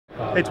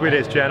Hey,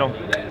 Mrtweeday's channel.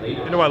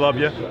 You know I love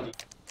you.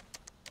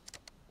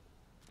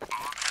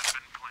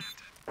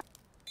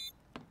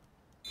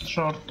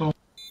 Short 2.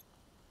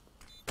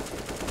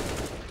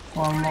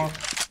 One more.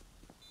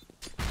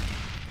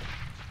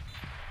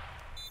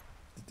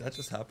 Did that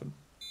just happen?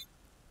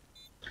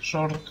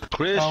 Short.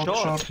 Chris, Out,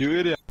 short, you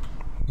idiot.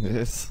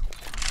 Yes.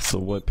 So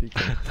what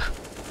peeking?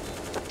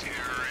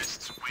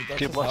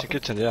 Keep watching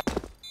kitchen, yeah.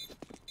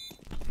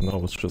 No, I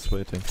was just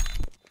waiting.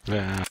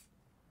 Yeah.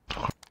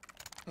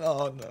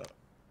 Oh no.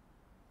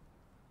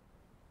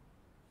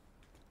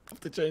 I have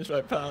to change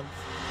my pants.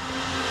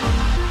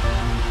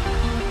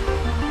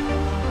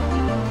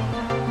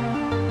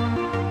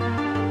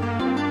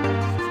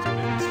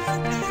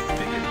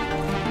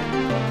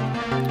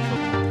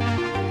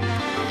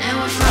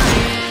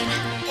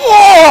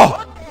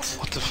 Oh!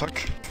 What the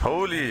fuck?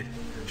 Holy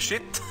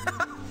shit!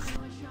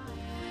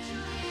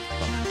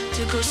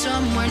 To go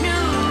somewhere new, and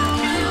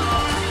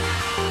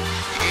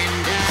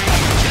I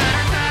try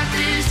to crack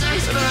this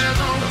iceberg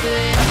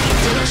open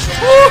till the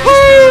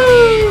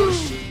shadows.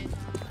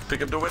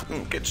 Pick up the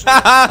weapon, kitchen.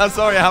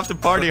 Sorry, I have to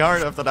party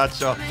hard after that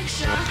shot. Make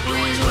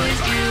shockwaves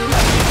with you,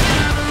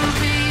 and I move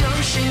the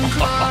ocean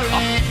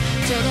current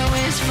till the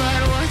waves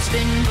flood what's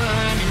been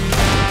burning.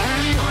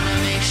 I wanna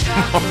make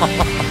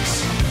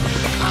shockwaves.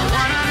 I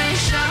wanna make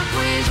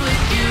shockwaves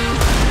with you,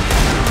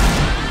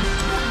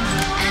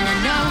 and I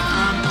know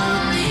I'm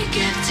only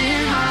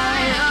getting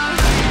higher.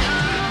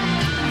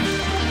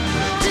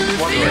 Till it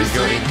feels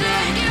like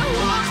I can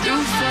walk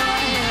through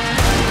fire,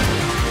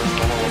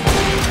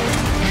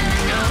 and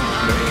I know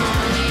I'm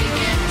only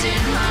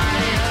getting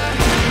higher.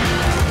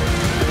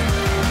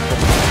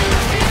 Till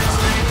it feels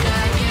like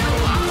I can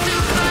walk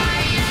through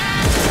fire.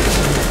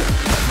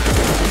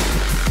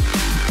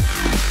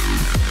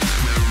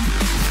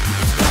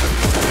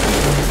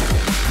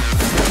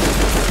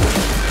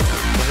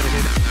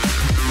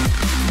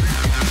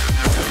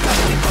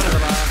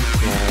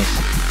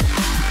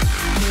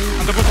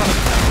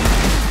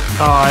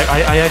 Oh,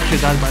 I actually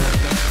died by that.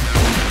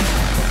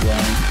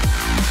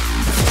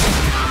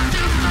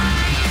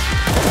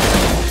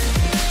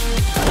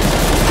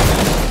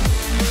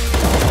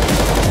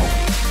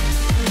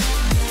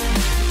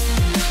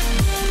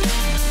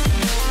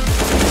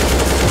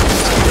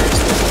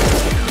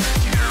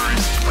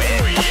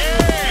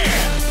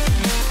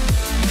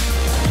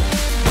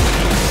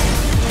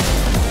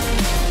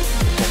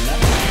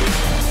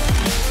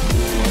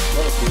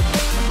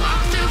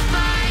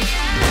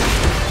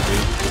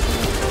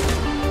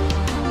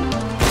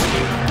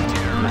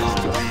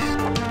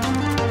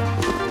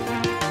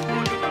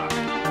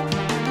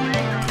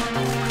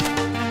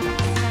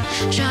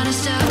 Trying to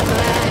step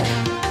back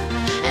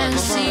and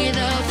see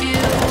the view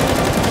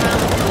from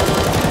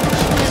above,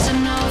 'cause I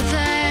know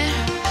that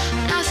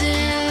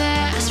nothing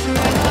lasts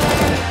forever.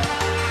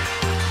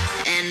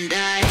 And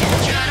I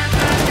try to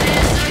crack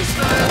this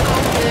iceberg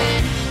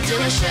open till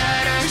it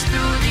shatters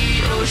through the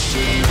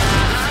ocean.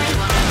 I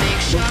wanna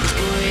make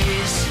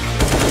shockwaves.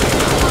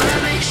 I wanna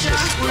make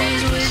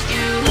shockwaves with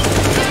you.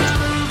 Gonna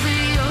move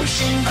the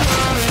ocean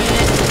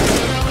current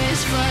till the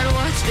waves flood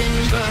what's been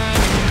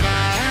burning.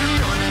 I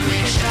wanna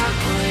make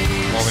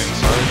shockwaves.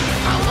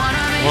 I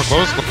wanna make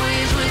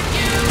shockwaves with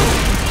you.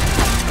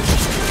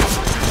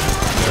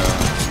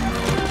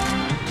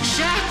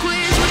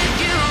 Shockwaves with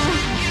you.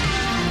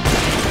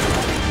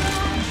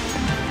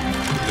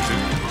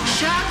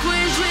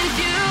 Shockwaves with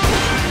you.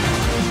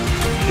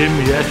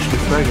 Jimmy actually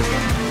fragged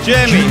him.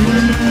 Jimmy!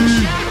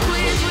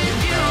 Shockwaves with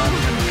you.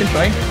 Can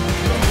try.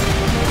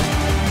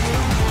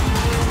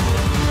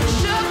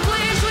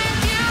 Shockwaves with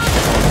you.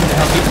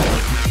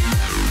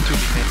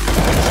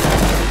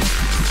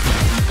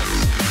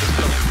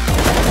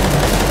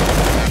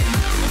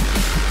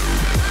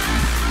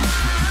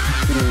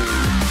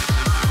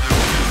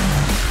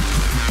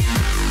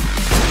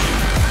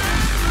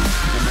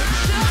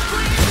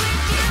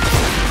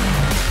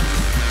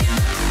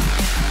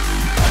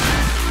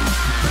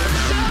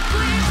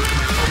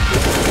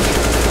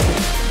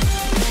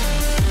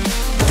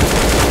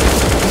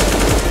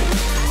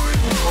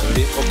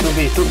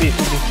 To be.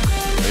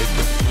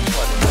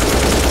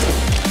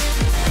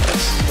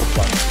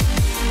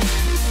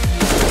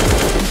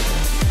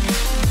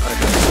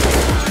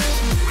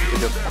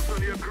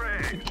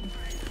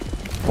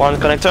 One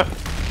connector.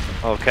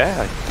 Okay,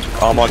 I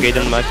took armor gate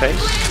in my face.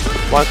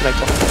 One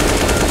connector.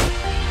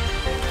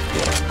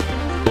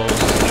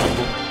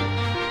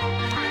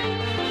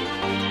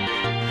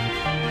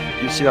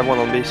 You see that one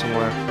on B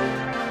somewhere.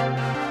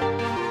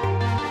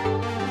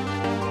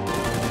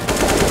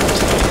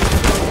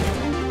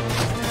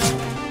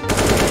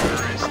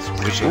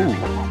 Ooh.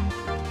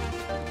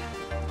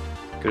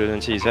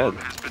 Couldn't see his head.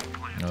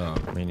 Oh,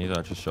 me neither,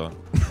 I just shot.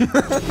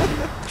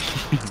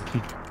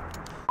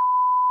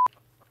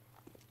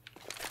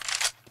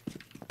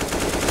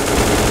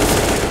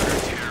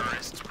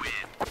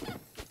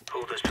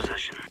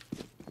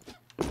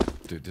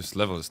 Dude, this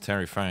level is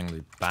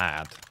terrifyingly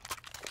bad.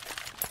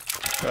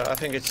 I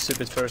think it's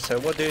stupid first.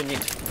 What do you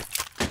need?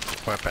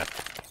 Weapon.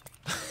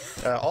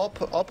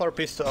 Up our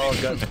pistol, oh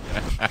god.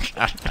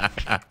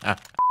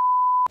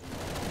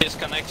 He's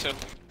connected.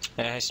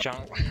 Yeah, he's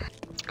strong.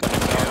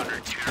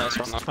 Nice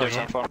one, there's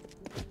one for.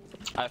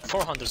 I have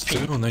 400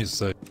 feet. Oh, nice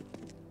side.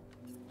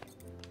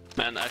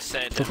 Man, I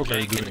said that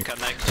they can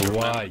connect.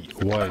 Why?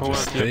 Why?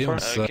 Just stay on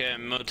side. Okay,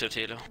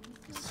 Mrtweeday.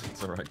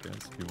 It's alright, guys.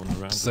 You want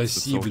around?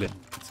 Sensible.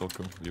 It's all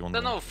cool. You want I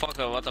don't know,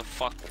 fucker, what the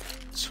fuck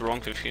is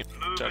wrong with you?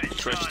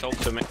 Trash talk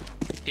to me.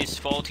 His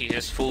fault, he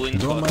has full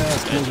info.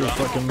 Dumbass, close your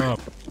fucking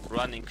mouth.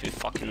 Running with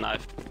fucking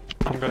knife.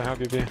 I'm gonna help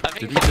you, B.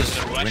 Did he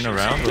just win a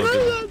round or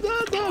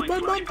did My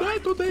mom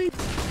died today.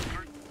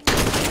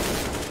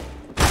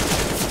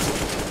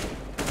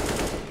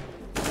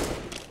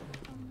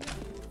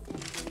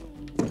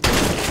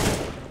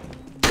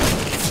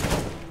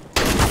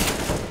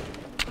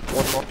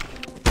 One more.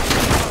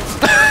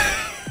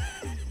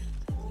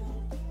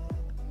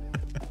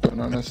 Don't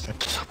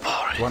understand.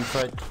 One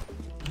fight.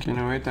 Can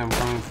you wait? I'm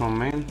coming from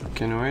main.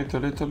 Can you wait a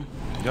little?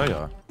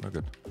 Yeah, we're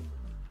good.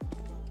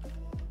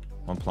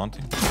 One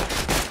planting.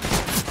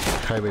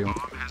 Highway.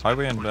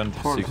 Highway and then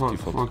Hold, 60 hold.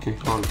 foot. Okay,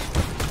 hold.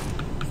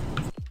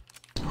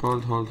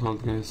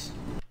 Hold, guys.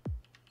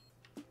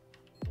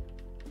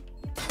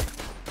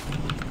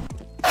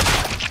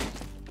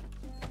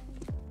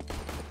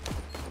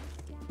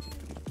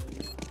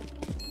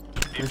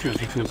 Refuse.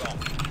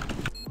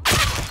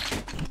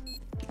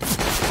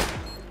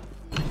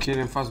 Kill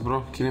him fast,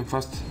 bro. Kill him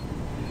fast.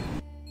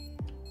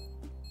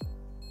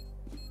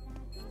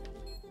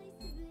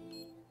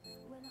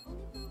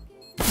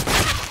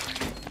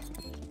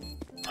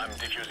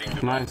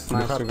 Nice, You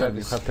you have got time,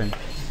 you this. have time.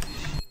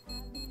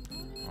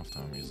 Half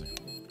time easy.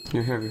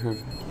 You have.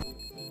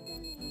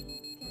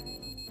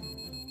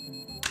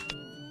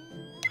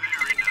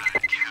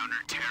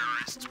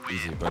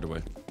 Easy, by the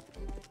way.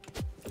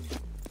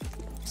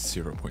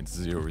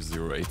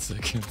 0.008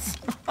 seconds.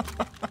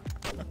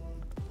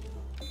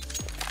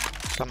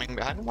 Coming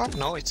behind one?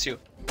 No, it's you.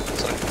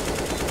 Sorry.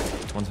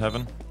 One's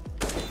heaven.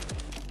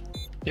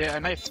 Yeah, I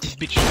knifed this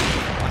bitch.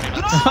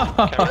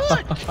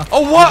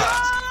 Oh, what?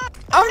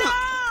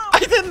 I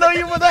didn't know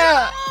you were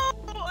there!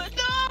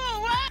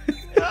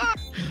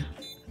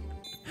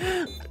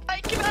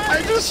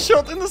 I just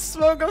shot in the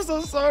smoke, I'm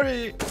so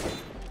sorry!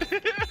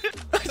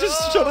 I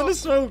just shot in the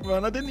smoke,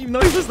 man. I didn't even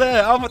know he was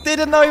there. I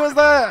didn't know he was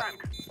there!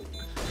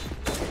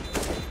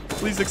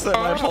 Please accept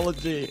my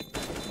apology.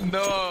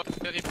 No,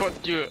 I report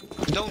you.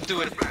 Don't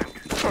do it.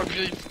 For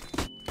me.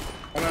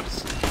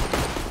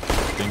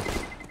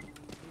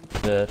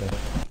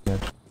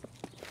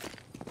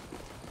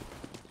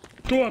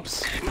 Two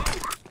ups.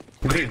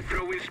 Green.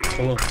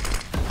 Hello.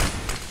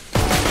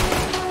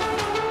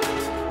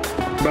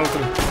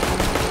 Balcony.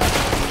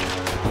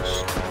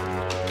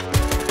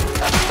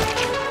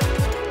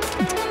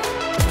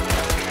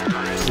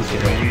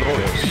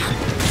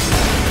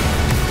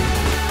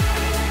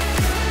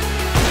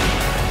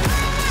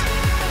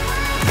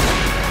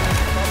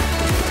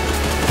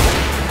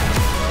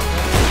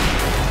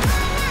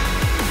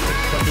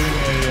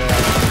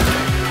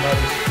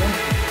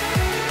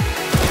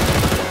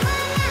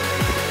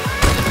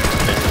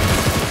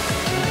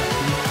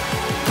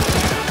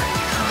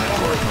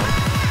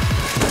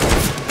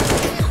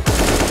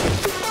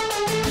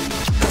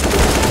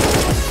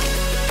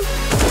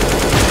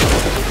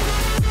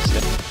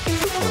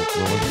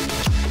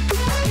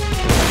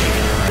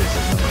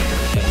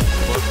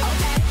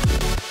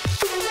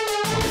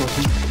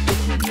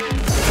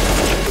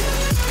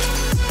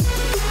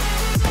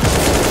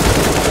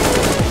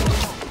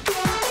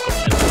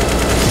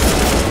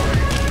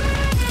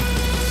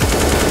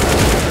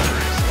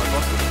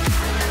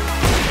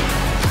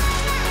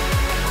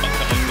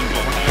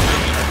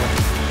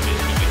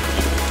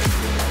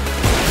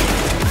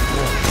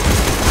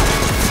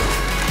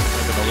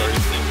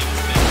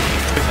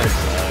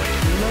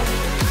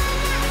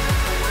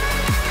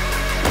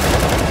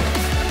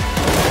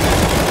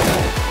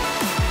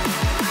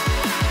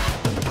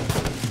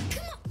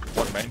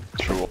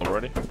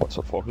 What's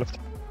a forklift?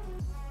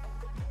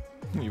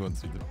 You won't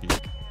see the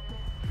peak.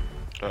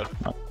 Good.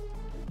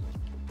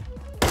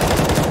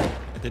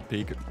 I did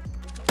peek it.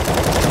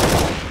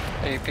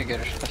 Hey, pigger.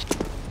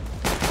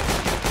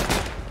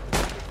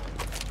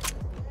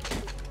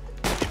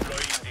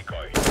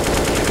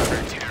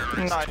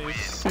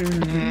 Nice.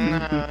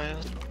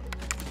 Nice.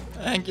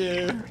 Thank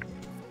you.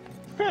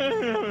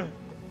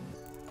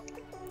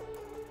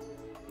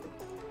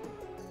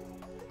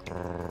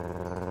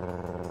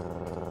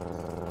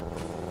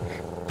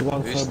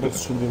 One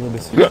firebox should be really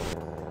safe.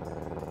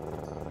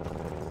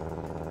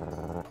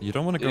 You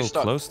don't want to go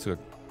close to a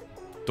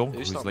dog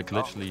who's stop. like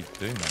literally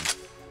doing that.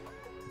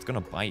 It's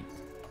gonna bite.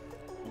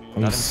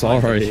 I'm That implies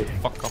that sorry. you should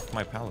fuck off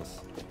my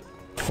palace.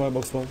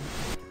 Firebox one.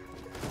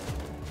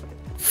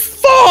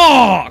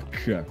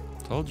 Fuck!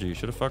 Told you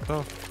should have fucked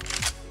off.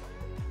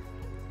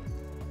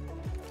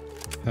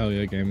 Hell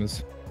yeah,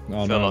 gamers.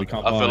 Oh I no, we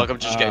can't feel buy. like I'm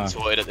just getting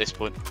sorted at this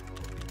point.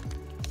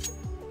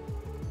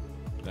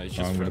 Yeah, he's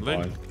just I'm gonna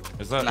friendly. buy.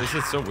 Is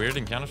it so weird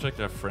in Counter-Strike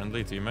to have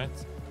friendly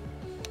teammates?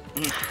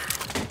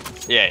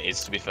 Yeah,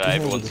 it's to be fair,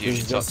 everyone's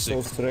usually It's just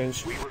toxic. so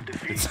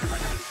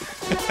strange.